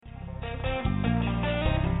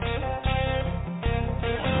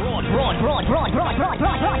Broadcasting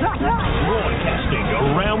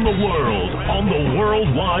around the world on the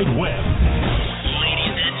World Wide Web.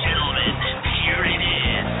 Ladies and gentlemen, here it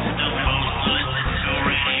is, the most listened to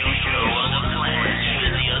radio show on the planet.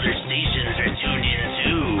 Even the other stations are tuned in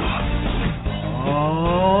too.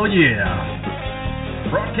 Oh, yeah.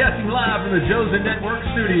 Broadcasting live from the Josie Network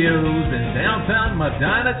studios in downtown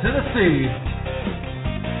Medina, Tennessee.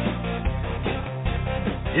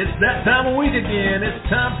 It's that time of week again. It's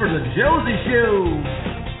time for the Josie Show.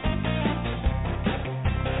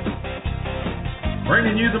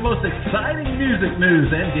 Bringing you the most exciting music news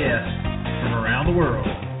and guests from around the world.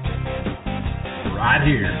 Right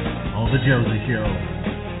here on the Josie Show.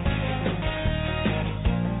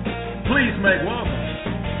 Please make welcome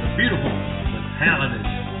the beautiful, the talented,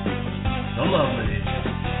 the lovely,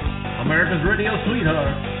 America's radio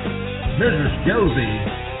sweetheart, Mrs. Josie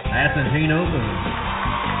Assentino Moon.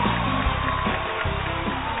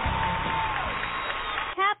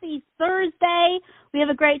 Happy Thursday. We have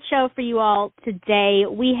a great show for you all today.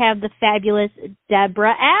 We have the fabulous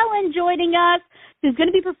Deborah Allen joining us, who's going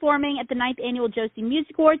to be performing at the 9th Annual Josie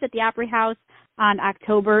Music Awards at the Opry House on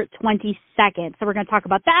October 22nd. So we're going to talk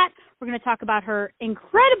about that. We're going to talk about her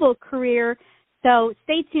incredible career. So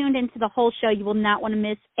stay tuned into the whole show. You will not want to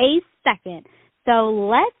miss a second. So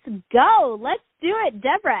let's go. Let's do it.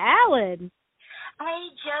 Deborah Allen.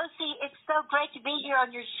 Hey, Josie, it's so great to be here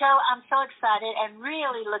on your show. I'm so excited and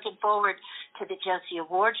really looking forward to the Josie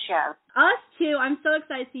Award show. Us too. I'm so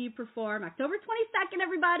excited to see you perform. October 22nd,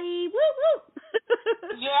 everybody. Woo, woo.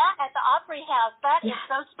 Yeah, at the Opry House. That is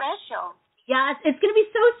so special. Yeah, it's going to be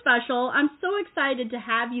so special. I'm so excited to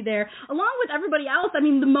have you there, along with everybody else. I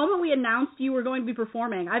mean, the moment we announced you were going to be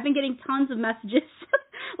performing, I've been getting tons of messages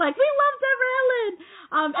like, we love Deborah Allen.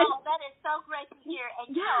 That is so great to hear.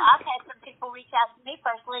 And, you know, I've had some people reach out to me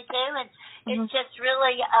personally, too, and it's just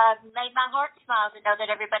really made my heart smile to know that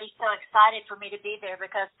everybody's so excited for me to be there,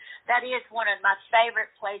 because that is one of my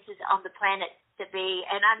favorite places on the planet to be.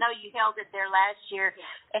 And I know you held it there last year,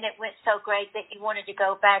 and it went so great that you wanted to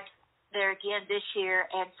go back there again this year,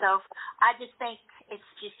 and so I just think it's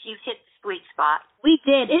just, you've hit the sweet spot. We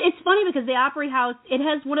did. It's funny because the Opry House, it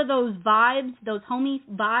has one of those vibes, those homey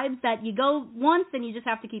vibes that you go once and you just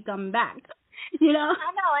have to keep coming back. You know?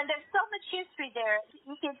 I know, and there's so much history there.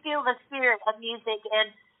 You can feel the spirit of music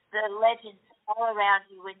and the legends all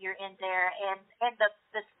around you when you're in there, and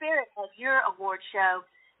the spirit of your award show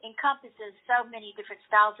encompasses so many different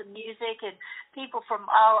styles of music and people from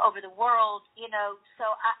all over the world, you know, so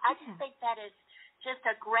I just think that is just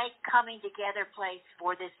a great coming together place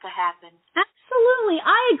for this to happen. Absolutely,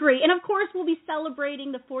 I agree. And of course, we'll be celebrating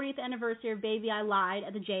the 40th anniversary of Baby I Lied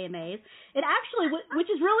at the JMAs. It actually, which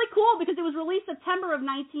is really cool because it was released September of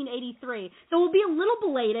 1983, so we'll be a little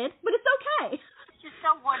belated, but it's okay. It's just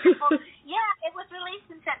so wonderful. Yeah, it was released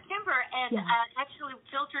in September and actually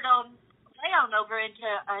filtered on over into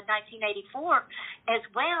 1984 as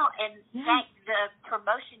well, and the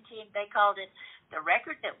promotion team, they called it the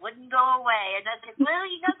record that wouldn't go away, and I said, well,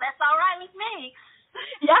 you know, that's all right with me.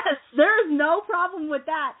 Yes, there's no problem with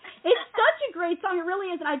that. It's such a great song, it really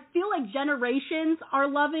is, and I feel like generations are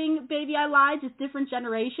loving Baby I Lied, just different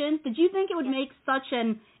generations. Did you think it would make such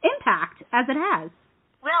an impact as it has?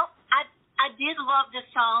 Well, I did love the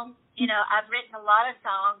song. You know, I've written a lot of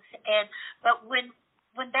songs, but when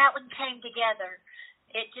that one came together,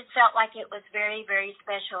 it just felt like it was very, very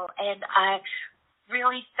special, and I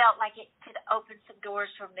really felt like it could open some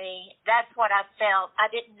doors for me. That's what I felt. I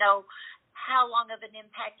didn't know how long of an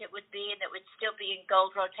impact it would be, and it would still be in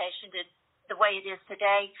gold rotation the way it is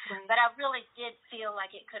today, but I really did feel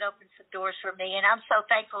like it could open some doors for me, and I'm so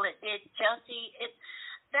thankful it did. Josie,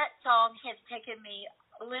 that song has taken me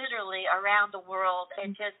literally around the world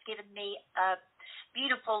and just given me a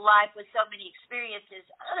beautiful life with so many experiences.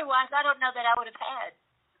 Otherwise, I don't know that I would have had.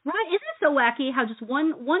 Right? Isn't it so wacky how just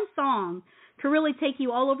one song can really take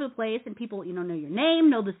you all over the place, and people, you know your name,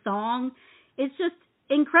 know the song. It's just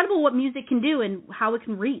incredible what music can do and how it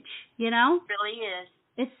can reach, you know? It really is.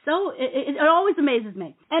 It's so, it always amazes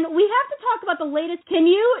me. And we have to talk about the latest. Can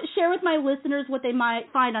you share with my listeners what they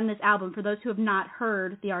might find on this album for those who have not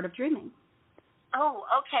heard The Art of Dreaming? Oh,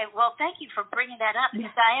 okay. Well, thank you for bringing that up,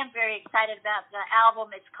 because I am very excited about the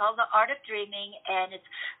album. It's called The Art of Dreaming, and it's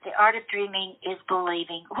The Art of Dreaming is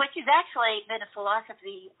Believing, which has actually been a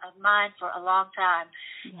philosophy of mine for a long time.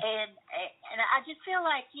 And I just feel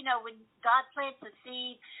like, you know, when God plants a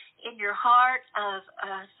seed in your heart of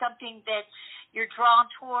something that you're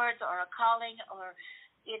drawn towards, or a calling, or,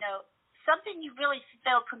 you know, something you really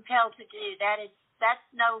feel compelled to do, that's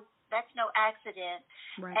no accident.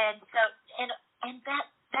 Right. And so and that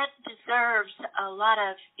that deserves a lot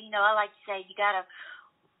of, I like to say you got to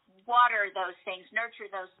water those things, nurture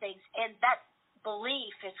those things, and that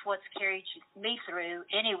belief is what's carried me through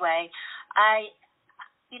anyway.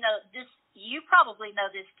 This, you probably know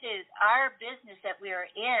this too. Our business that we are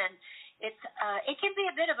in, it can be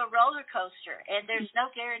a bit of a roller coaster, and there's no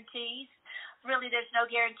guarantees. Really, there's no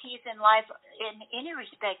guarantees in life in any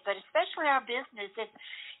respect, but especially our business.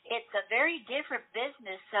 It's a very different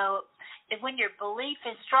business. So when your belief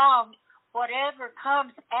is strong, whatever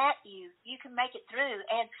comes at you, you can make it through.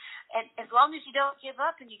 And as long as you don't give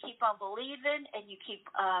up and you keep on believing and you keep,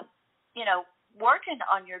 working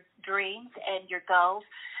on your dreams and your goals,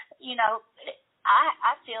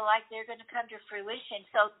 I feel like they're going to come to fruition.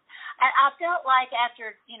 So I felt like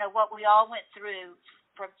after, what we all went through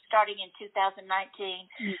from starting in 2019,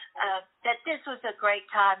 that this was a great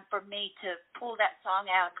time for me to pull that song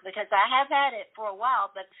out, because I have had it for a while,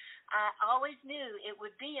 but I always knew it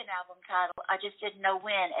would be an album title. I just didn't know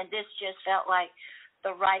when, and this just felt like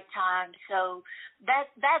the right time. So that's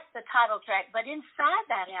the title track. But inside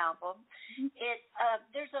that album,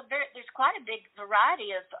 there's quite a big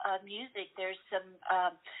variety of music. There's some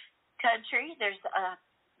country, there's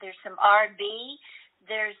some R&B,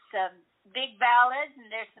 there's some big ballads, and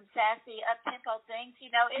there's some sassy up-tempo things.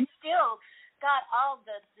 It's still got all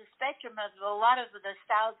the spectrum of a lot of the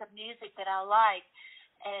styles of music that I like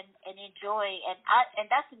and enjoy. And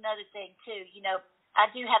that's another thing too. I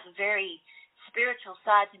do have a very spiritual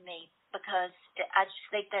side to me, because I just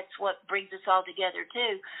think that's what brings us all together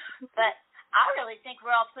too. But I really think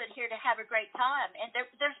we're all put here to have a great time. And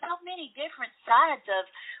there's so many different sides of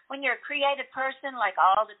when you're a creative person, like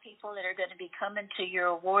all the people that are going to be coming to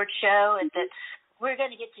your award show and that we're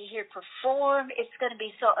going to get to hear perform. It's going to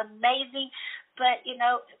be so amazing. But,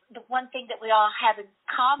 the one thing that we all have in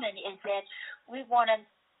common is that we want to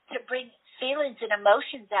bring feelings and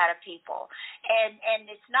emotions out of people. And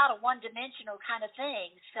it's not a one-dimensional kind of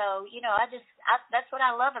thing. So, that's what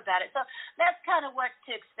I love about it. So that's kind of what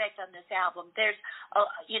to expect on this album. There's,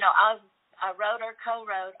 I wrote or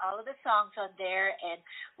co-wrote all of the songs on there, and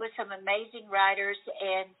with some amazing writers,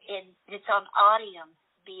 and it's on Audium,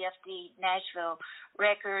 BFD Nashville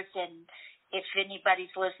Records. And if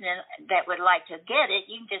anybody's listening that would like to get it,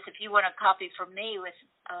 you can just, if you want a copy from me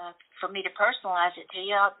for me to personalize it to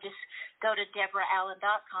you, I'll just go to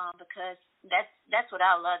DeborahAllen.com, because that's what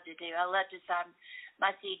I love to do. I love to sign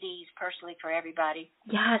my CDs personally for everybody.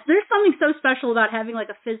 Yes, there's something so special about having like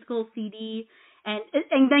a physical CD and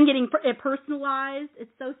then getting it personalized. It's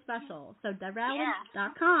so special. So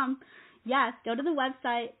DeborahAllen.com. Yes, go to the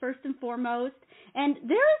website first and foremost. And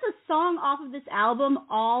there is a song off of this album,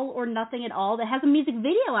 All or Nothing at All, that has a music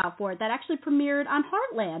video out for it that actually premiered on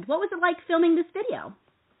Heartland. What was it like filming this video?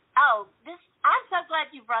 Oh, I'm so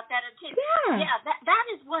glad you brought that up too. Yeah, that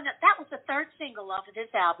is that was the third single off of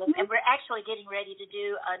this album, and we're actually getting ready to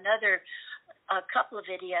do a couple of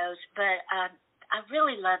videos. But I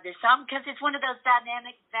really love this song because it's one of those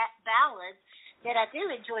dynamic ballads that I do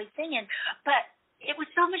enjoy singing. But it was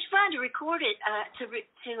so much fun to record it, to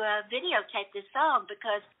videotape this song,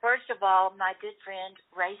 because first of all, my good friend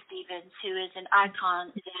Ray Stevens, who is an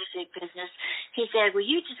icon in the music business, he said, well,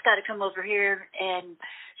 you just got to come over here and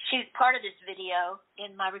shoot part of this video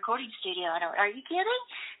in my recording studio. I don't, are you kidding?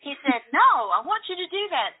 He said, no, I want you to do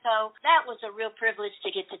that. So that was a real privilege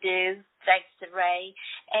to get to do, thanks to Ray.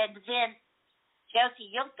 And then,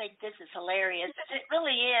 Josie, you'll think this is hilarious. It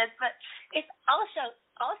really is, but it also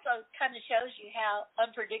kind of shows you how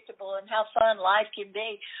unpredictable and how fun life can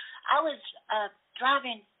be. I was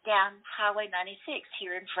driving down Highway 96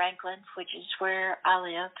 here in Franklin, which is where I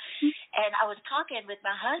live, and I was talking with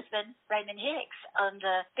my husband, Raymond Hicks, on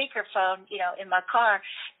the speakerphone, in my car,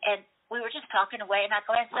 and we were just talking away, and I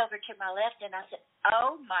glanced over to my left, and I said,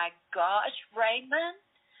 oh, my gosh, Raymond,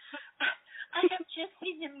 I have just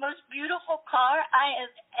seen the most beautiful car I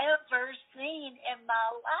have ever seen in my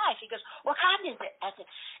life. He goes, what kind is it? I said,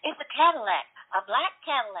 it's a Cadillac, a black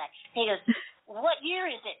Cadillac. He goes, what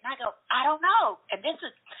year is it? And I go, I don't know. And this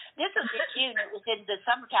was in June. It was in the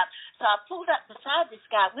summertime. So I pulled up beside this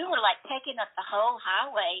guy. We were like taking up the whole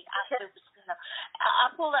highway.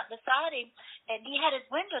 I pulled up beside him, and he had his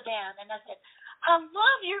window down. And I said, I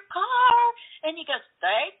love your car. And he goes,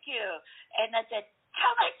 thank you. And I said,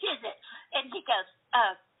 how much is it? And he goes,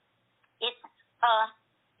 it's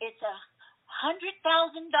 $100,000.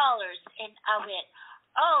 And I went,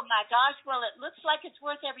 oh my gosh, well, it looks like it's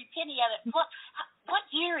worth every penny of it. What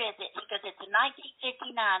year is it? He goes, it's a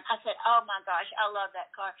 1959. I said, oh my gosh, I love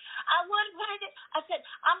that car. I want to put it in. I said,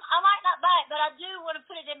 I might not buy it, but I do want to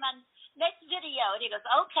put it in my next video. And he goes,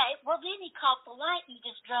 okay. Well, then he caught the light and he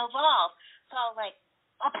just drove off. So I was like,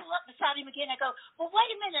 I pull up beside him again. I go, well, wait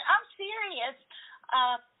a minute. I'm serious.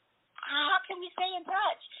 How can we stay in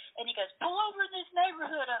touch? And he goes, pull over in this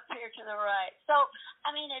neighborhood up here to the right. So,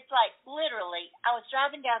 I mean, it's like literally, I was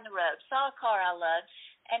driving down the road, saw a car I loved,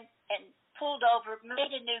 and pulled over,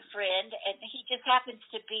 made a new friend, and he just happens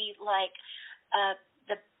to be like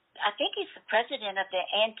I think he's the president of the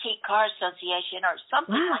Antique Car Association or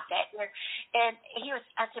something like that. And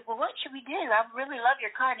I said, well, what should we do? I really love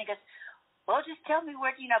your car. And he goes, well, just tell me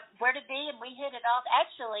where to be, and we hit it off.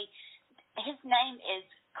 Actually, his name is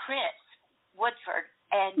Chris Woodford,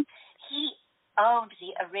 and he owned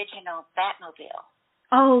the original Batmobile.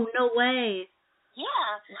 Oh, no way.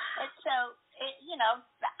 Yeah. And so,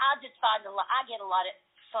 I just find I get a lot of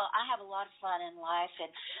fun. I have a lot of fun in life, and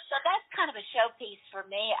so that's kind of a showpiece for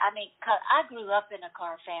me. I mean, 'cause I grew up in a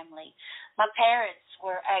car family. My parents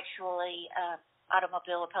were actually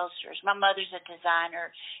automobile upholsterers. My mother's a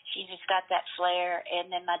designer. She just got that flair,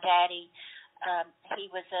 and then my daddy, he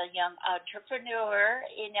was a young entrepreneur.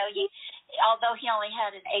 Although he only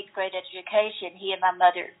had an 8th grade education, he and my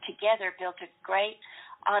mother together built a great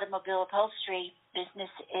automobile upholstery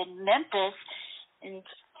business in Memphis. In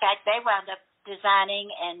fact, they wound up designing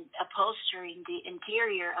and upholstering the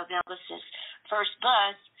interior of Elvis's first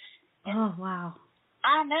bus. Oh, wow.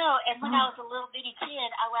 I know. And when I was a little bitty kid,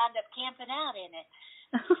 I wound up camping out in it.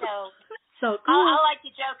 So cool. I like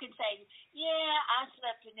to joke and say, yeah, I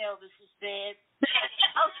slept in Elvis's bed.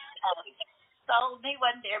 Sold me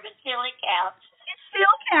one there, but still it counts. It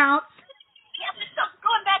still counts. Yeah, but so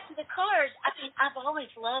going back to the cars, I mean, I've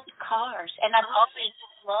always loved cars, and I've always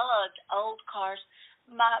loved old cars.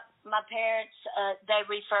 My parents, they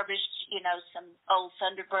refurbished, some old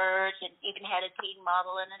Thunderbirds and even had a T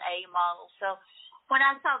model and an A model. So when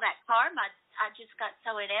I saw that car, I just got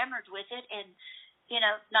so enamored with it, and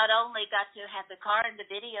not only got to have the car in the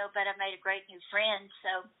video, but I made a great new friend.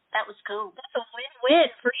 So that was cool. That's a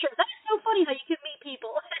win-win for sure. That's so funny how you can meet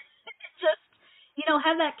people. Just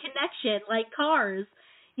have that connection like cars.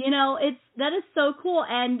 That is so cool,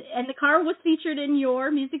 and the car was featured in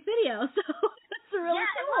your music video, so that's really cool.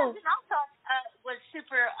 Yeah, it was, and also was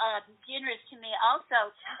super generous to me. Also,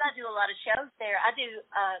 I do a lot of shows there. I do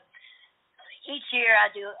each year. I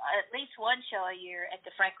do at least one show a year at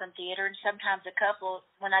the Franklin Theater, and sometimes a couple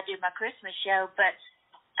when I do my Christmas show. But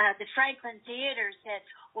the Franklin Theater said,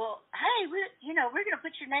 well, hey, we're going to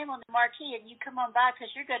put your name on the marquee, and you come on by because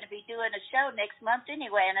you're going to be doing a show next month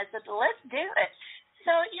anyway. And I said, well, let's do it. So,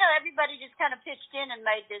 everybody just kind of pitched in and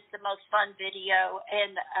made this the most fun video.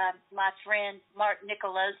 And my friend, Mark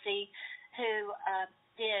Nicolosi, who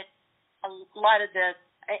did a lot of the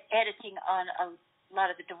editing on a lot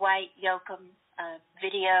of the Dwight Yoakam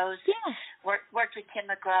videos, worked with Tim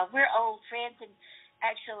McGraw. We're old friends, and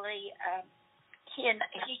actually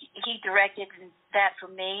he directed that for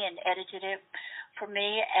me and edited it for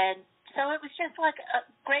me. And so it was just like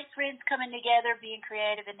great friends coming together, being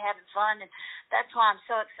creative and having fun, and that's why I'm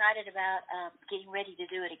so excited about getting ready to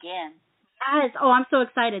do it again. Yes. Oh, I'm so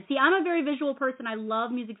excited. See, I'm a very visual person. I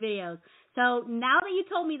love music videos. So now that you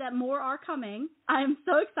told me that more are coming, I'm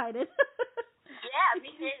so excited. Yeah,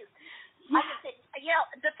 me too. Like I said,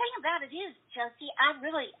 the thing about it is, Josie, I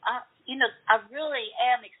really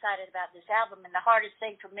am excited about this album, and the hardest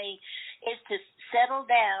thing for me is to settle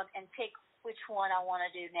down and pick which one I want to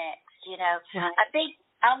do next. Right. I think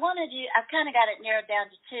I've kind of got it narrowed down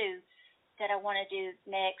to 2 that I want to do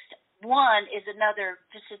next. One is another,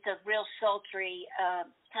 just a real sultry,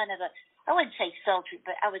 kind of I wouldn't say sultry,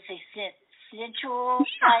 but I would say sensual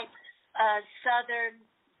type Southern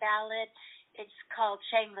ballad. It's called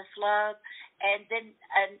Shameless Love. And then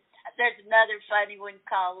there's another funny one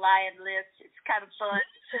called Lion Lips. It's kind of fun.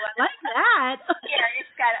 I like that. Yeah,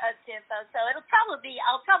 it's got a tempo. So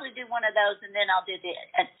I'll probably do one of those, and then I'll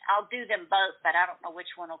do them both, but I don't know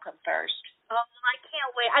which one will come first. Oh, I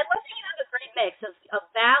can't wait. I love that you have a great mix of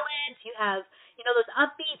ballads. You have, those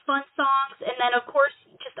upbeat, fun songs, and then, of course,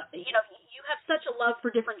 just, you have such a love for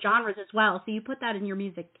different genres as well, so you put that in your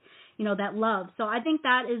music, that love. So I think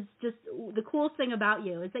that is just the coolest thing about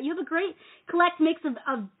you, is that you have a great collect mix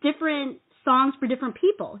of different songs for different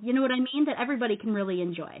people. You know what I mean? That everybody can really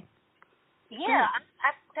enjoy. Yeah,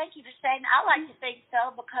 I thank you for saying. I like to think so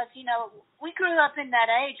because, we grew up in that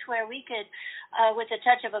age where we could, with the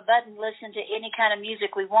touch of a button, listen to any kind of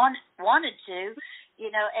music we wanted to,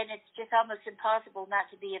 and it's just almost impossible not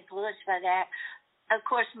to be influenced by that. Of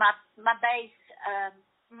course, my base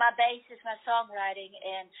is my songwriting,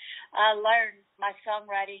 and I learned my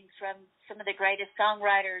songwriting from some of the greatest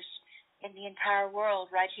songwriters in the entire world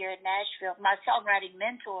right here in Nashville. My songwriting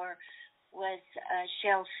mentor was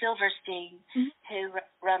Shel Silverstein, who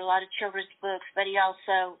wrote a lot of children's books, but he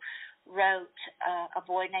also wrote A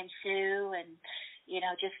Boy Named Sue and,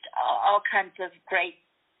 just all kinds of great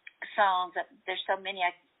songs. There's so many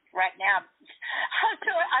right now.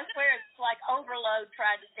 I swear it's like overload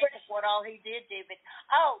trying to think of what all he did do. But,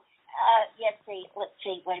 let's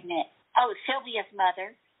see, wait a minute. Oh, Sylvia's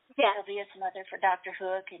Mother. Yeah. Sylvia's Mother for Dr.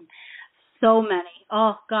 Hook and so many.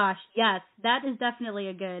 Oh gosh, yes, that is definitely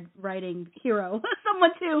a good writing hero, someone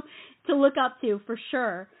to look up to for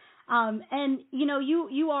sure. And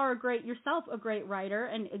you are a great writer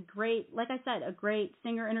and a great, like I said, a great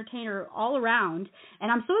singer, entertainer all around.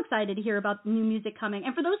 And I'm so excited to hear about new music coming.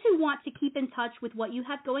 And for those who want to keep in touch with what you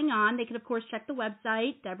have going on, they can of course check the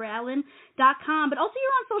website DeborahAllen.com. But also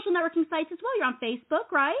you're on social networking sites as well. You're on Facebook,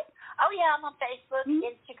 right? Oh yeah, I'm on Facebook,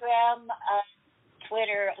 Instagram.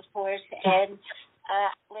 Twitter, of course, and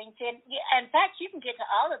LinkedIn. Yeah, in fact, you can get to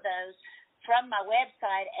all of those from my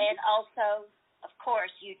website and also, of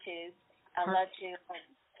course, YouTube. I love to,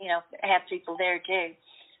 have people there too.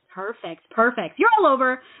 Perfect. You're all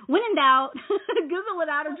over. When in doubt, Google it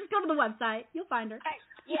out or just go to the website. You'll find her.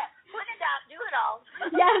 Yeah, when in doubt, do it all.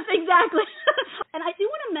 Yes, exactly. And I do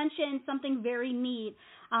want to mention something very neat.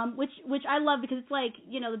 Which I love because it's like,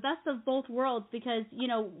 the best of both worlds because,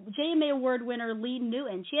 JMA Award winner Lee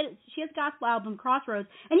Newton, she has a gospel album, Crossroads,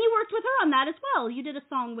 and you worked with her on that as well. You did a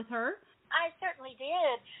song with her. I certainly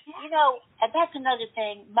did. Yeah. And that's another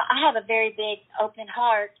thing. I have a very big open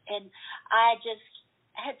heart, and I just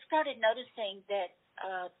had started noticing that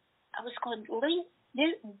I was going, Lee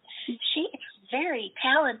Newton, she is very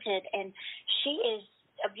talented, and she is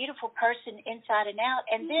a beautiful person inside and out.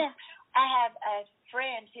 And then I have a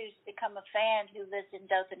friend who's become a fan who lives in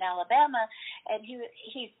Dothan, Alabama, and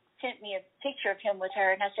he sent me a picture of him with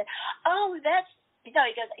her, and I said, oh, that's, he goes,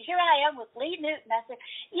 here I am with Lee Newton. I said,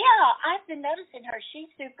 yeah, I've been noticing her. She's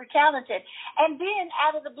super talented. And then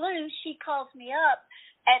out of the blue, she calls me up,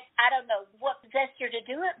 and I don't know what possessed her to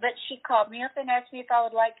do it, but she called me up and asked me if I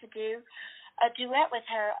would like to do a duet with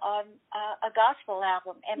her on a gospel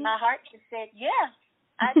album, and my heart just said, yes,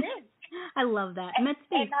 I did. I love that. And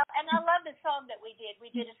I love the song that we did.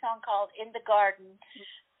 We did a song called In the Garden.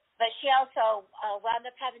 But she also wound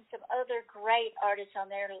up having some other great artists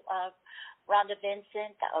on there, Rhonda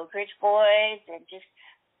Vincent, the Oak Ridge Boys, and just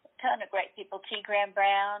a ton of great people, T. Graham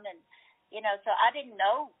Brown. And, so I didn't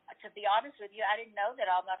know, to be honest with you, I didn't know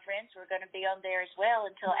that all my friends were going to be on there as well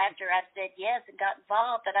until after I said yes and got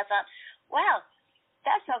involved. And I thought, wow,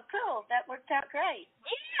 that's so cool. That worked out great.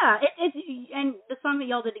 Yeah, and the song that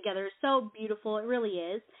y'all did together is so beautiful. It really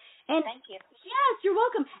is. And thank you. Yes, you're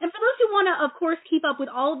welcome. And for those who want to, of course, keep up with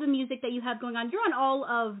all of the music that you have going on, you're on all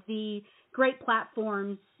of the great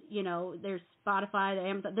platforms. There's Spotify,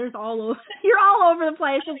 Amazon. There's all over. You're all over the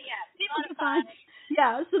place. Oh, yeah. People can find.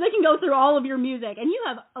 Yeah, so they can go through all of your music, and you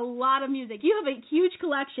have a lot of music. You have a huge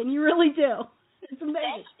collection. You really do. It's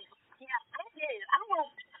amazing. Yeah, I do.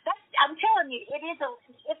 I'm telling you,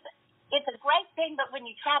 it's a great thing, but when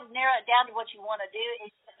you try to narrow it down to what you want to do,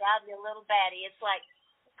 it's down to a little batty. It's like,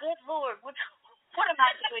 good Lord, what am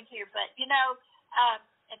I doing here? But,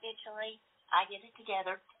 eventually I get it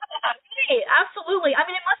together. Hey, absolutely. I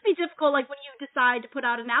mean, it must be difficult, like, when you decide to put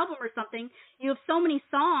out an album or something, you have so many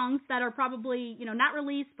songs that are probably, not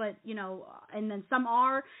released, but, and then some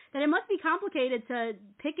are, that it must be complicated to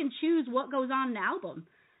pick and choose what goes on an album.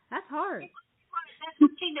 That's hard. That's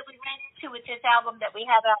the thing that we ran into with this album that we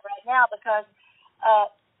have out right now because,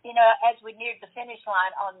 as we neared the finish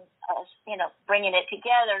line on, bringing it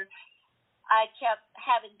together, I kept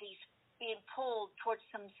having these being pulled towards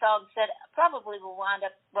some songs that probably will wind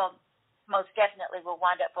up, most definitely will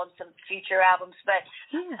wind up on some future albums. But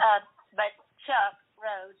Chuck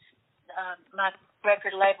Rhodes, my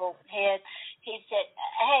record label head, he said,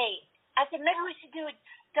 hey, I said, maybe we should do a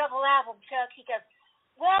double album, Chuck. He goes,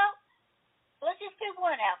 well, let's just do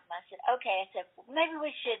one album. I said, okay. I said, maybe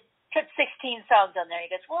we should put 16 songs on there.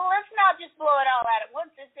 He goes, well, let's not just blow it all out at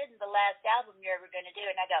once. This isn't the last album you're ever going to do.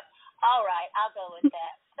 And I go, all right, I'll go with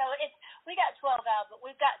that. So we got 12 albums.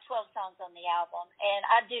 We've got 12 songs on the album, and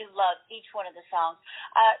I do love each one of the songs.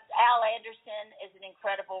 Al Anderson is an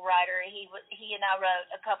incredible writer. He and I wrote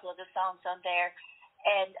a couple of the songs on there,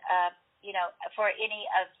 and for any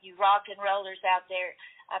of you rock and rollers out there,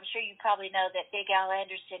 I'm sure you probably know that Big Al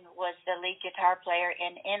Anderson was the lead guitar player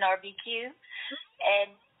in NRBQ. And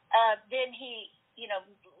then he,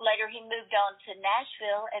 later he moved on to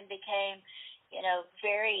Nashville and became,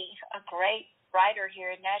 a great writer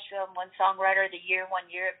here in Nashville and won Songwriter of the Year 1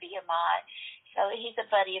 year at BMI. So he's a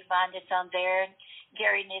buddy of mine that's on there. And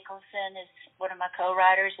Gary Nicholson is one of my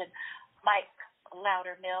co-writers. And Mike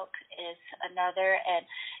Loudermilk is another, and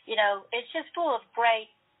it's just full of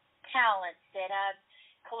great talents that I've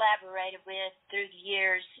collaborated with through the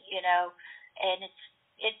years, and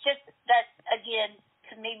it's just that, again,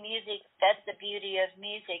 to me, music, that's the beauty of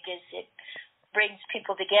music, is it brings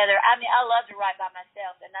people together. I mean, I love to write by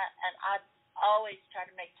myself, and I always try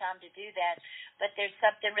to make time to do that, but there's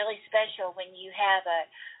something really special when you have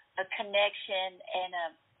a connection and a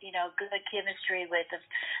good chemistry with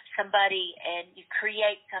somebody, and you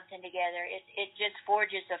create something together. It just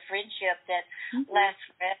forges a friendship that lasts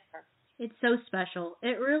forever. It's so special.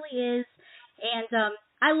 It really is. And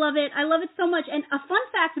I love it. I love it so much. And a fun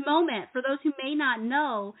fact moment for those who may not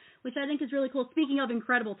know, which I think is really cool. Speaking of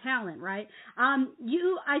incredible talent, right?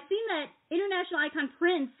 I've seen that international icon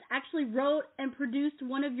Prince actually wrote and produced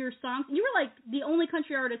one of your songs. You were like the only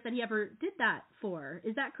country artist that he ever did that for.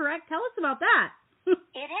 Is that correct? Tell us about that.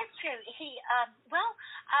 It is true.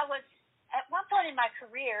 I was at one point in my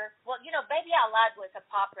career. Well, "Baby I Lied" was a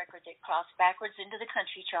pop record that crossed backwards into the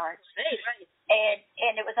country charts. Right.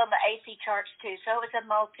 And it was on the AC charts too. So it was a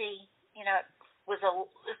multi.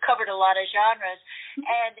 It covered a lot of genres,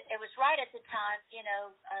 and it was right at the time.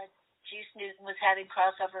 Juice Newton was having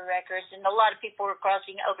crossover records, and a lot of people were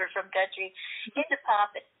crossing over from country into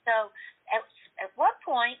pop. And so at one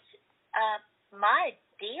point, my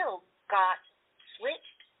deal got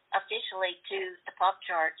switched officially to the pop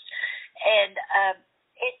charts, and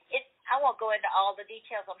I won't go into all the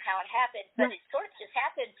details on how it happened, but it sort of just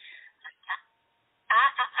happened.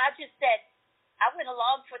 I just said, I went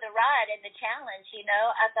along for the ride and the challenge.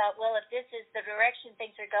 I thought, well, if this is the direction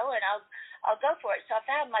things are going, I'll go for it. So I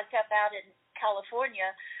found myself out in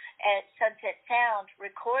California at Sunset Sound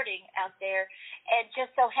recording out there, and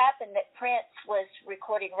just so happened that Prince was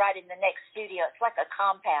recording right in the next studio. It's like a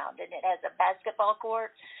compound, and it has a basketball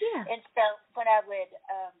court. Yeah. And so when I would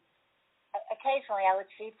occasionally I would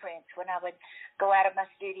see Prince when I would go out of my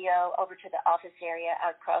studio over to the office area.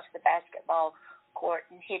 I'd cross the basketball court,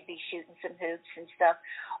 and he'd be shooting some hoops and stuff.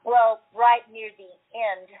 Well, right near the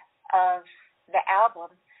end of the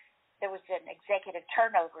album, there was an executive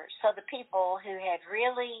turnover. So the people who had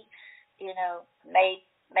really,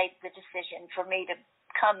 made the decision for me to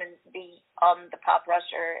come and be on the pop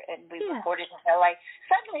roster, and we recorded in LA,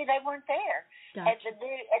 suddenly they weren't there. Gotcha.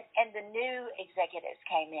 And the new executives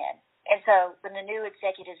came in. And so when the new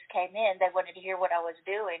executives came in, they wanted to hear what I was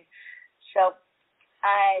doing. So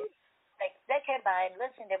they came by and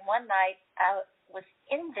listened, and one night I was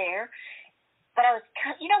in there, but I was,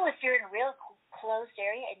 if you're in a real closed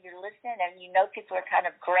area and you're listening and people are kind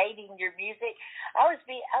of grading your music, I was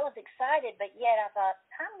excited, but yet I thought,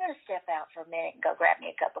 I'm going to step out for a minute and go grab me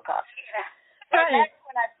a cup of coffee. Right. And that's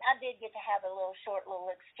when I did get to have a short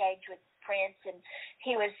exchange with Prince, and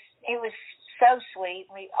he was so sweet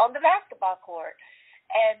on the basketball court.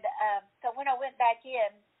 And so when I went back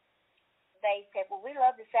in, they said, well, we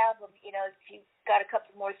love this album. If you've got a couple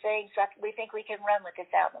more things, we think we can run with this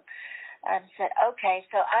album. I said, okay.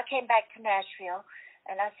 So I came back to Nashville,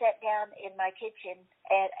 and I sat down in my kitchen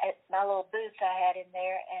at my little booth I had in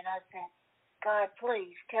there, and I said, God,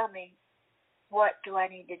 please tell me, what do I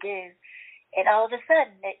need to do? And all of a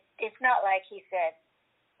sudden, it's not like he said,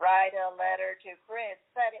 write a letter to Prince,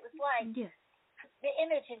 but it was like the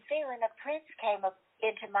image and feeling of Prince came up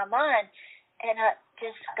into my mind, and I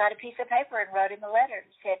just got a piece of paper and wrote him a letter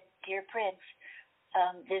and said, Dear Prince,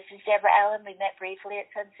 this is Deborah Allen. We met briefly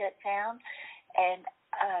at Sunset Sound, and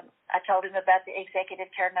I told him about the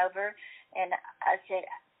executive turnover, and I said,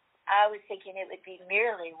 I was thinking it would be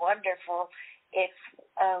merely wonderful if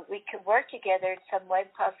we could work together in some way,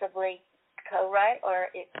 possibly co-write, or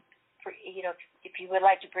if you would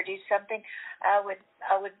like to produce something, I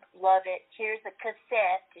would love it. Here's a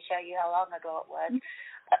cassette to show you how long ago it was,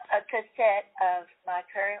 a cassette of my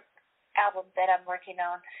current album that I'm working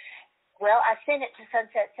on. Well, I sent it to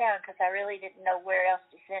Sunset Sound because I really didn't know where else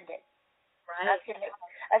to send it. Right. I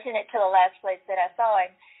sent it to the last place that I saw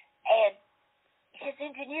him, and his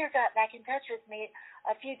engineer got back in touch with me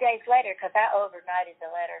a few days later because I overnighted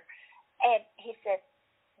the letter, and he said,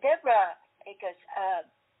 Deborah, he goes,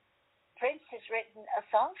 Prince has written a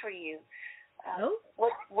song for you.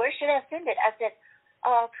 Where should I send it? I said,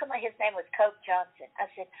 oh, come on. His name was Coke Johnson. I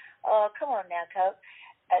said, oh, come on now, Coke.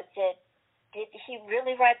 I said, did he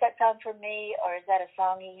really write that song for me, or is that a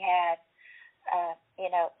song he had,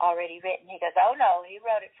 already written? He goes, oh, no, he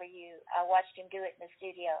wrote it for you. I watched him do it in the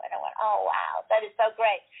studio, and I went, oh, wow, that is so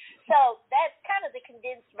great. So that's kind of the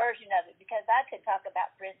condensed version of it, because I could talk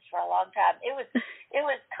about Prince for a long time. He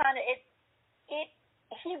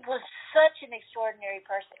was such an extraordinary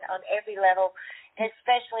person on every level,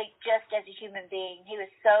 especially just as a human being. He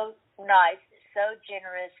was so nice, so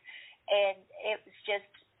generous, and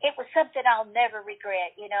it was something I'll never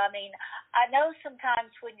regret. You know, I mean, I know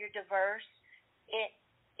sometimes when you're diverse,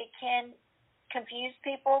 it can confuse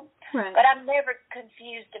people, right. but I'm never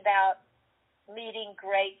confused about meeting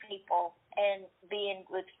great people and being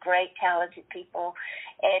with great talented people,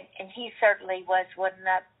 and he certainly was one.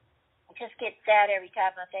 That just get sad every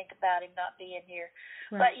time I think about him not being here.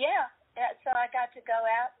 Right. But yeah, so I got to go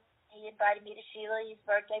out. He invited me to Sheila's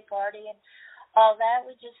birthday party and all that.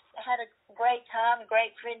 We just had a great time, a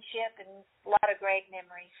great friendship, and a lot of great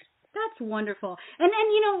memories. That's wonderful. And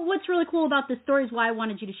you know what's really cool about this story is why I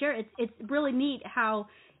wanted you to share it. It's really neat how,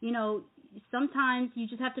 you know, sometimes you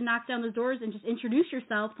just have to knock down those doors and just introduce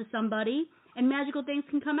yourself to somebody, and magical things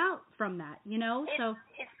can come out from that, you know? It's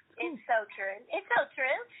so true. It's so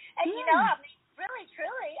true. And, yeah. you know, I mean, really,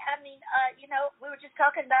 truly, I mean, you know, we were just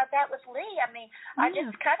talking about that with Lee. I mean, I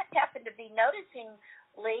just kind of happened to be noticing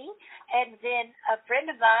Lee, and then a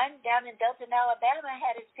friend of mine down in Dothan, Alabama,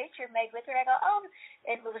 had his picture made with her. I go, oh,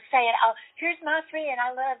 and was saying, oh, here's my friend.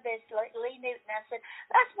 I love this, Lee Newton. I said,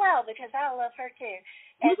 that's well, because I love her too.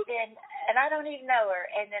 And then, and I don't even know her.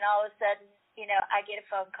 And then all of a sudden, you know, I get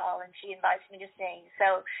a phone call and she invites me to sing.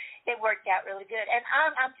 So it worked out really good. And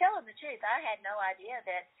I'm telling the truth. I had no idea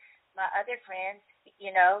that my other friends,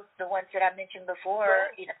 you know, the ones that I mentioned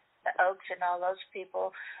before, you know, the Oaks and all those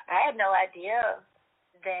people, I had no idea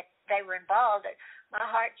that they were involved. My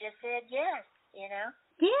heart just said yes, you know.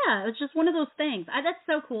 Yeah, it's just one of those things. That's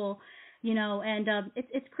so cool, you know. And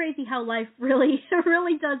it's crazy how life really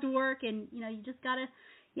really does work. And you know, you just gotta,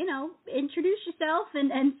 you know, introduce yourself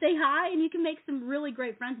and say hi, and you can make some really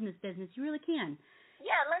great friends in this business. You really can.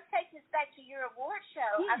 Yeah, let's take this back to your award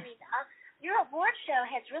show. Yeah. I mean, your award show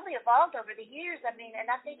has really evolved over the years. I mean, and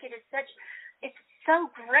I think it's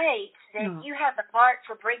so great that you have the heart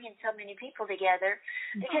for bringing so many people together,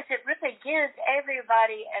 because it really gives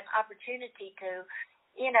everybody an opportunity to,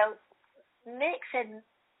 you know, mix and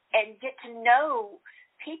get to know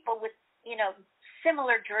people with, you know,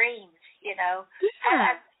 similar dreams, you know.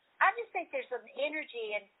 Yeah. I just think there's an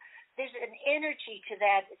energy, and there's an energy to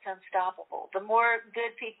that that's unstoppable. The more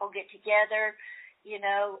good people get together, you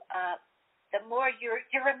know, the more it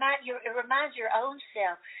reminds your own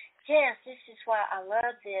self, yes, this is why I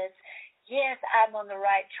love this. Yes, I'm on the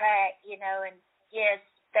right track, you know, and yes,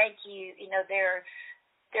 thank you. You know, there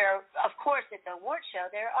are, of course, at the award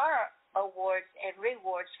show, there are awards and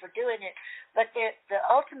rewards for doing it, but the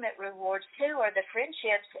ultimate rewards, too, are the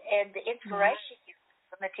friendships and the inspiration you get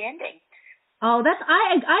from attending. Oh,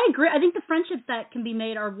 I agree. I think the friendships that can be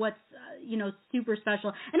made are what's, you know, super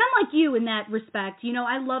special. And I'm like you in that respect. You know,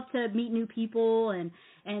 I love to meet new people and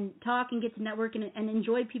talk and get to network and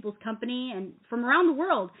enjoy people's company and from around the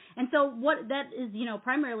world. And so what that is, you know,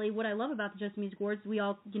 primarily what I love about the Josie Music Awards, we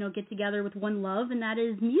all, you know, get together with one love, and that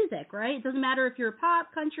is music, right? It doesn't matter if you're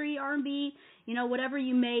pop, country, R&B, you know, whatever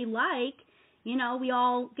you may like. You know, we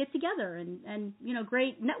all get together and you know,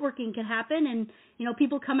 great networking can happen, and, you know,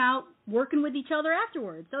 people come out working with each other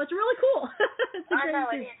afterwards. So it's really cool. I know,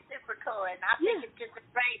 it is super cool, and I think it's just a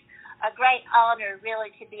great honor,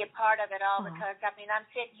 really, to be a part of it all, because, I mean, I'm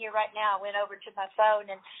sitting here right now. I went over to my phone,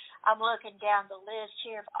 and I'm looking down the list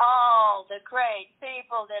here of all the great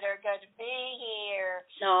people that are going to be here.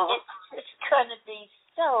 It's going to be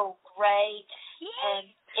so great, and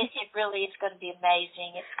it really is going to be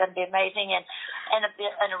amazing. It's going to be amazing, and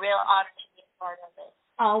a real honor to be a part of it.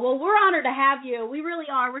 Oh, well, we're honored to have you. We really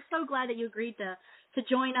are. We're so glad that you agreed to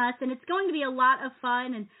join us, and it's going to be a lot of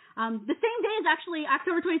fun. And the same day is actually,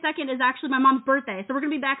 October 22nd is actually my mom's birthday, so we're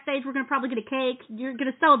going to be backstage. We're going to probably get a cake. You're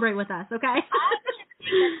going to celebrate with us, okay?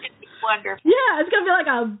 It's going to be wonderful. Yeah, it's going to be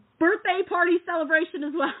like a birthday party celebration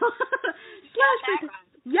as well.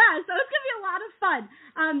 Yeah, so it's going to be a lot of fun.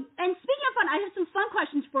 And speaking of fun, I have some fun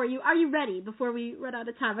questions for you. Are you ready before we run out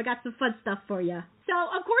of time? I got some fun stuff for you. So,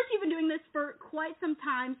 of course, you've been doing this for quite some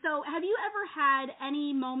time. So have you ever had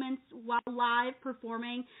any moments while live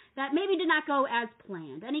performing that maybe did not go as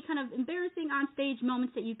planned? Any kind of embarrassing on-stage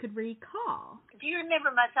moments that you could recall? Do you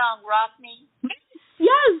remember my song, Rock Me?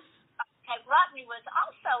 Yes. Okay, Rock Me was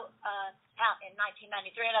also out in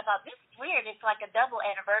 1993, and I thought, this is weird. It's like a double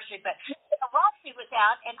anniversary, but Rock Me was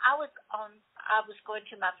out, and I was going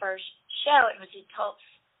to my first show. It was in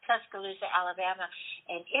Tuscaloosa, Alabama,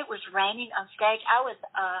 and it was raining on stage. I was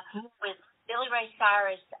with Billy Ray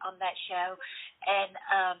Cyrus on that show, and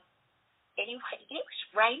anyway, it was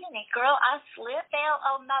raining, and girl, I slipped down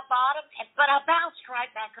on my bottom, but I bounced right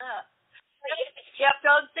back up. Kept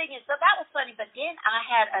on singing, so that was funny. But then I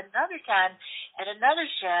had another time at another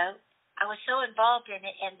show. I was so involved in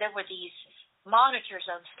it, and there were these monitors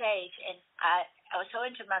on stage, and was so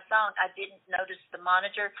into my song, I didn't notice the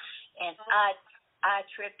monitor, and I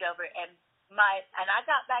tripped over it, and I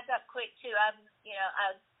got back up quick too.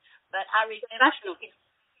 But I remember thinking,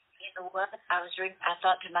 you know what? I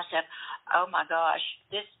thought to myself, oh my gosh,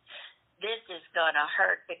 this is gonna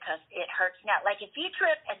hurt because it hurts now. Like if you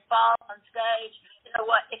trip and fall on stage, you know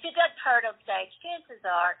what? If it doesn't hurt on stage, chances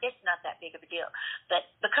are it's not that big of a deal. But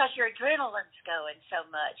because your adrenaline's going so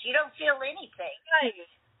much, you don't feel anything. Right.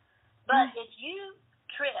 But if you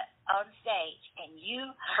trip on stage and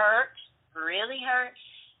you hurt, really hurt,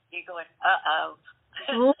 you're going, uh-oh.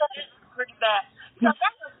 This is pretty bad. So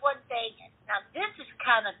that was one thing. Now this is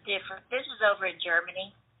kind of different. This is over in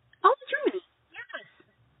Germany. Oh, Germany. Yes.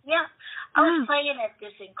 Yeah. I was playing at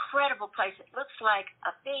this incredible place. It looks like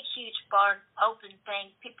a big, huge barn, open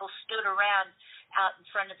thing. People stood around out in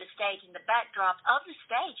front of the stage, and the backdrop of the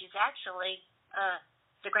stage is actually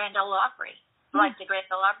the Grand Ole Opry. Like the Grand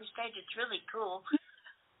Ole Opry stage. It's really cool.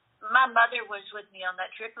 My mother was with me on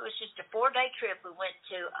that trip. It was just a 4-day trip. We went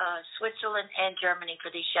to Switzerland and Germany for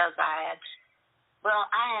these shows I had. Well,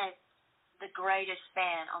 I had the greatest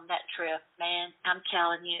band on that trip, man. I'm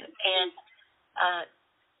telling you. And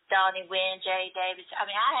Donnie Wynn, Jay Davis. I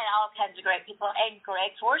mean, I had all kinds of great people. And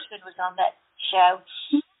Greg Forsman was on that show.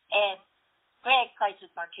 And Greg plays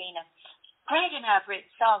with Martina. Greg and I have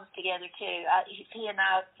written songs together, too. He and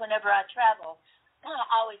I, whenever I travel, I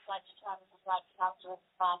always like to travel with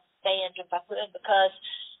my band if I could, because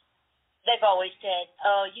they've always said,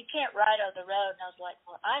 oh, you can't ride on the road. And I was like,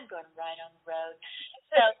 well, I'm going to ride on the road.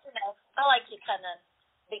 So, I like to kind of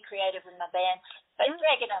be creative with my band. But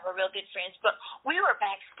Greg and I were real good friends. But we were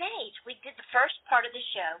backstage. We did the first part of the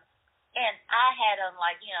show, and I had on,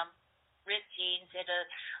 ripped jeans and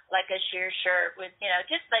a sheer shirt with,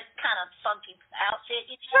 just that kind of funky outfit.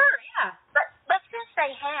 Sure, yeah. But since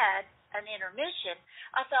they had an intermission,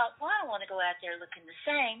 I thought, well, I don't want to go out there looking the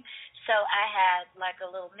same. So I had a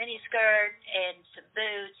little mini skirt and some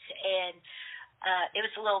boots, and it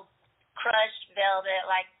was a little crushed velvet,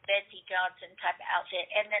 like Betsy Johnson type of outfit.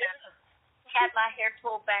 And then I had my hair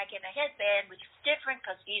pulled back in a headband, which was different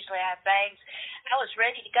because usually I have bangs. I was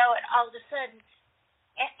ready to go, and all of a sudden,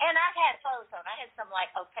 and I had clothes on. I had some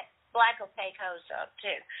black opaque hose on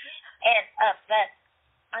too. And but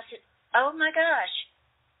I said, oh my gosh.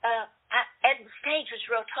 And the stage was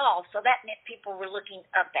real tall, so that meant people were looking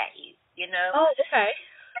up at you, Oh, okay.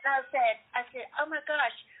 And I said, oh my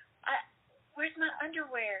gosh, where's my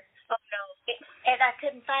underwear? Oh no. And I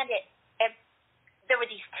couldn't find it. And there were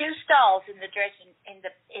these two stalls in the dressing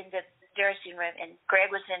room, and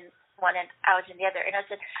Greg was in one and I was in the other. And I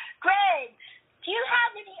said, Greg, do you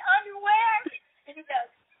have any underwear? And he goes,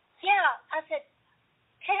 yeah. I said,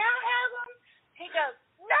 can I have them? He goes,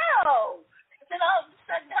 no. And all of a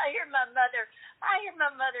sudden I hear my mother.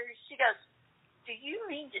 She goes, do you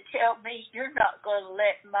mean to tell me you're not going to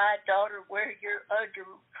let my daughter wear your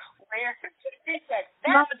underwear? She said,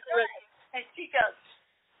 that's right. And she goes,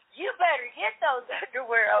 you better get those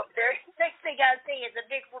underwear over there. Next thing I see is a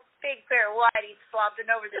big pair of whiteies flopping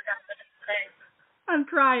over the top of the thing. I'm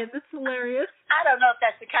crying. That's hilarious. I don't know if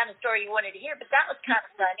that's the kind of story you wanted to hear, but that was kind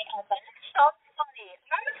of funny. I was like, that's so funny.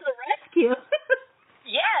 Coming to the rescue.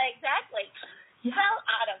 Yeah, exactly. Yeah. Well,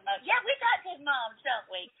 I don't know. Yeah, we got good moms, don't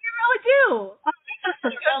we? You really do.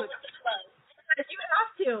 You roll with the flow. You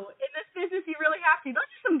have to. In this business, you really have to. Those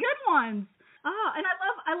are some good ones. Oh, and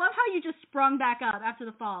I love how you just sprung back up after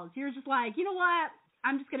the falls. You're just like, you know what?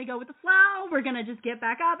 I'm just going to go with the flow. We're going to just get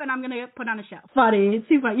back up, and I'm going to put on a show. Funny. It's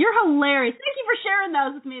too funny. You're hilarious. Thank you for sharing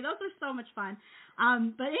those with me. Those are so much fun.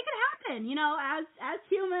 But it can happen, as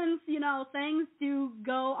humans, things do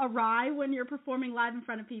go awry when you're performing live in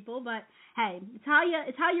front of people. But, hey, it's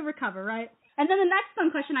how you recover, right? And then the next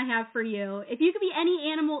fun question I have for you, if you could be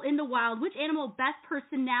any animal in the wild, which animal, best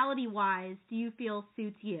personality-wise, do you feel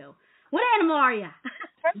suits you? What animal are you?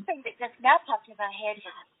 First thing that just now popped in my head is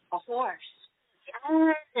a horse.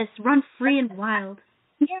 Yes, run free and wild.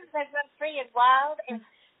 Yes, they run free and wild, and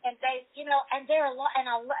they, and they're a lot.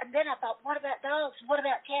 And then I thought, what about dogs? What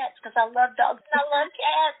about cats? Because I love dogs and I love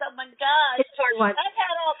cats. Oh my gosh! It's hard one. I've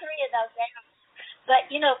had all three of those now.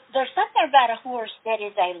 But there's something about a horse that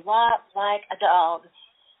is a lot like a dog.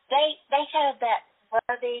 They have that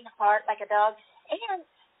loving heart like a dog, and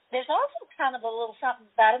there's also kind of a little something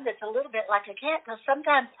about them that's a little bit like a cat. Because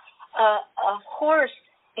sometimes a horse,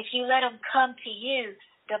 if you let them come to you,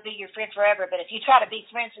 they'll be your friend forever. But if you try to be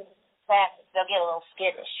friends with them, they'll get a little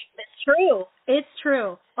skittish. It's true. It's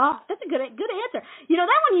true. Oh, that's a good answer.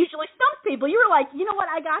 That one usually stumps people. You were like, you know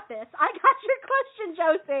what? I got this. I got your question,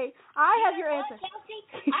 Josie. I have your answer. Josie,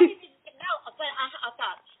 I didn't know, but I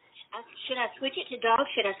thought, should I switch it to dog dog,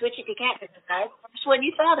 should I switch it to cat? First one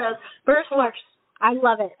you thought of. First horse. I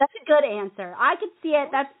love it. That's a good answer. I could see it.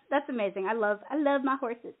 That's amazing. I love my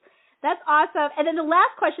horses. That's awesome. And then the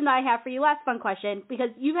last question that I have for you, last fun question, because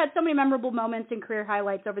you've had so many memorable moments and career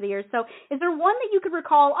highlights over the years. So is there one that you could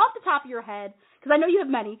recall off the top of your head, because I know you have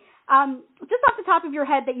many, just off the top of your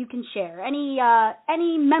head that you can share?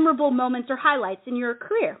 Any memorable moments or highlights in your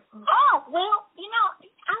career? Oh, well,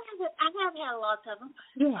 I have had lots of them.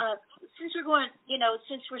 Yeah. Since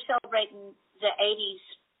we're celebrating the 80s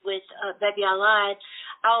with Baby I Lied,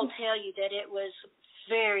 I'll tell you that it was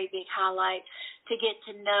very big highlight to get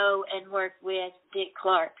to know and work with Dick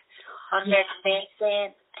Clark on American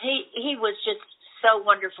Bandstand. He was just so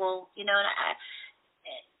wonderful, and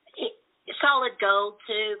Solid Gold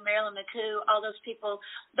too, Marilyn McCoo, all those people.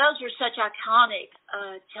 Those were such iconic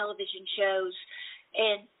television shows,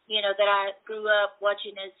 and that I grew up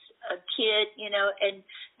watching as a kid, and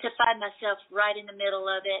to find myself right in the middle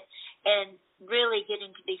of it and really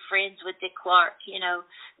getting to be friends with Dick Clark,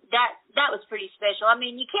 that was pretty special. I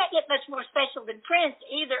mean, you can't get much more special than Prince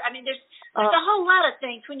either. I mean, there's a whole lot of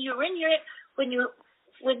things when you are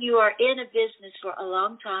in a business for a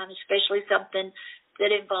long time, especially something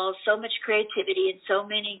that involves so much creativity and so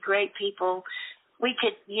many great people. We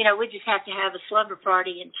could, we just have to have a slumber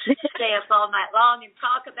party and stay up all night long and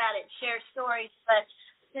talk about it and share stories. But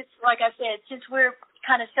like I said, since we're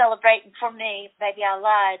kind of celebrating, for me, Baby I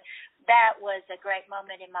Lied, that was a great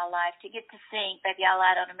moment in my life to get to sing Baby I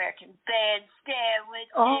Lied on American Bandstand with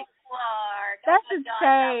Dick Clark. That's I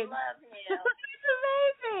insane. love him. That's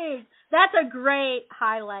amazing. That's a great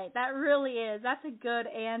highlight. That really is. That's a good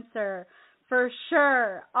answer. For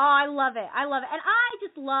sure. Oh, I love it. And I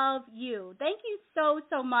just love you. Thank you so,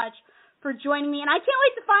 so much for joining me. And I can't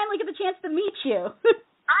wait to finally get the chance to meet you.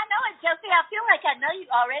 I know it, Josie. I feel like I know you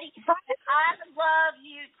already. I love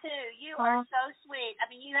you, too. You are so sweet.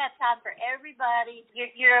 I mean, you have time for everybody.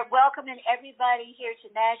 You're welcoming everybody here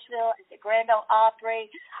to Nashville at the Grand Ole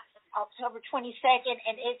Opry, October 22nd.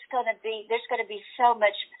 And there's going to be so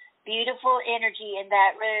much beautiful energy in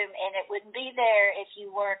that room. And it wouldn't be there if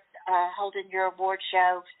you weren't holding your award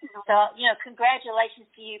show. So, congratulations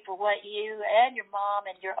to you for what you and your mom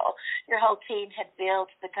and your whole team have built,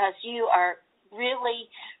 because you are really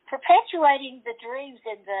perpetuating the dreams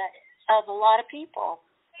of a lot of people.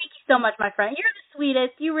 Thank you so much, my friend. You're the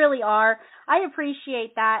sweetest. You really are. I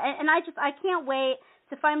appreciate that. And I can't wait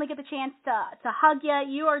to finally get the chance to hug you.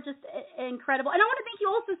 You are just incredible. And I want to thank you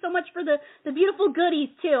also so much for the beautiful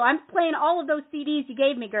goodies, too. I'm playing all of those CDs you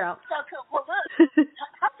gave me, girl. So cool. Well, look.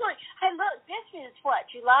 Hey, look, this is what,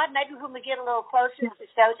 July? Maybe when we get a little closer to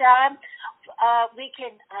showtime, we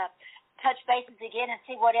can touch bases again and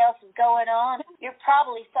see what else is going on. You're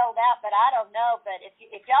probably sold out, but I don't know. But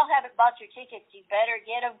if y'all haven't bought your tickets, you better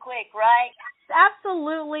get them quick, right?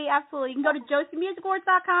 Absolutely. You can go to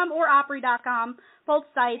josiemusicawards.com or opry.com. Both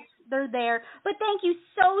sites, they're there. But thank you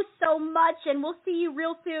so, so much, and we'll see you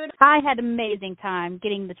real soon. I had an amazing time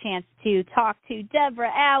getting the chance to talk to Deborah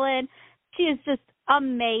Allen. She is just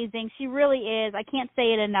amazing. She really is. I can't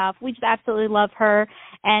say it enough. We just absolutely love her,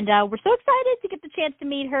 and we're so excited to get the chance to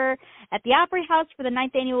meet her at the Opry House for the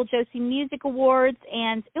 9th Annual Josie Music Awards,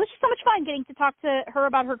 and it was just so much fun getting to talk to her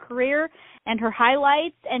about her career and her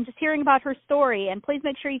highlights and just hearing about her story. And please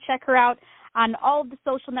make sure you check her out on all of the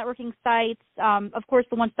social networking sites, of course,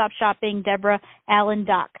 the one-stop shopping,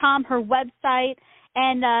 DeborahAllen.com, her website.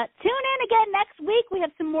 And tune in again next week. We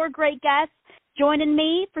have some more great guests joining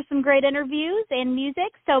me for some great interviews and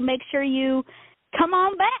music, so make sure you come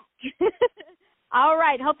on back. All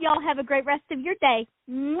right. Hope you all have a great rest of your day.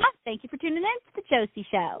 Mwah. Thank you for tuning in to The Josie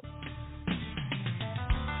Show.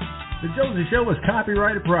 The Josie Show is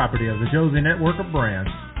copyrighted property of the Josie Network of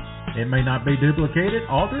Brands. It may not be duplicated,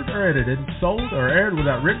 altered, or edited, sold, or aired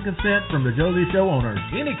without written consent from the Josie Show owners.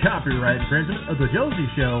 Any copyright infringement of the Josie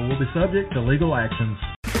Show will be subject to legal actions.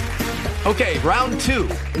 Okay, round two.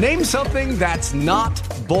 Name something that's not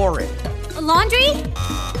boring. A laundry?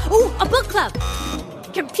 Ooh, a book club.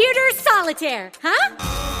 Computer solitaire, huh?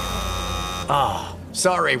 Ah,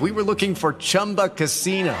 sorry, we were looking for Chumba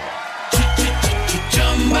Casino.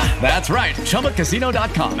 That's right,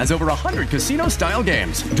 ChumbaCasino.com has over 100 casino-style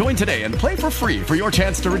games. Join today and play for free for your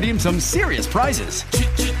chance to redeem some serious prizes.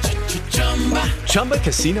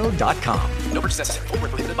 ChumbaCasino.com. No purchase necessary. Void where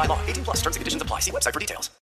prohibited by law. 18+ terms and conditions apply. See website for details.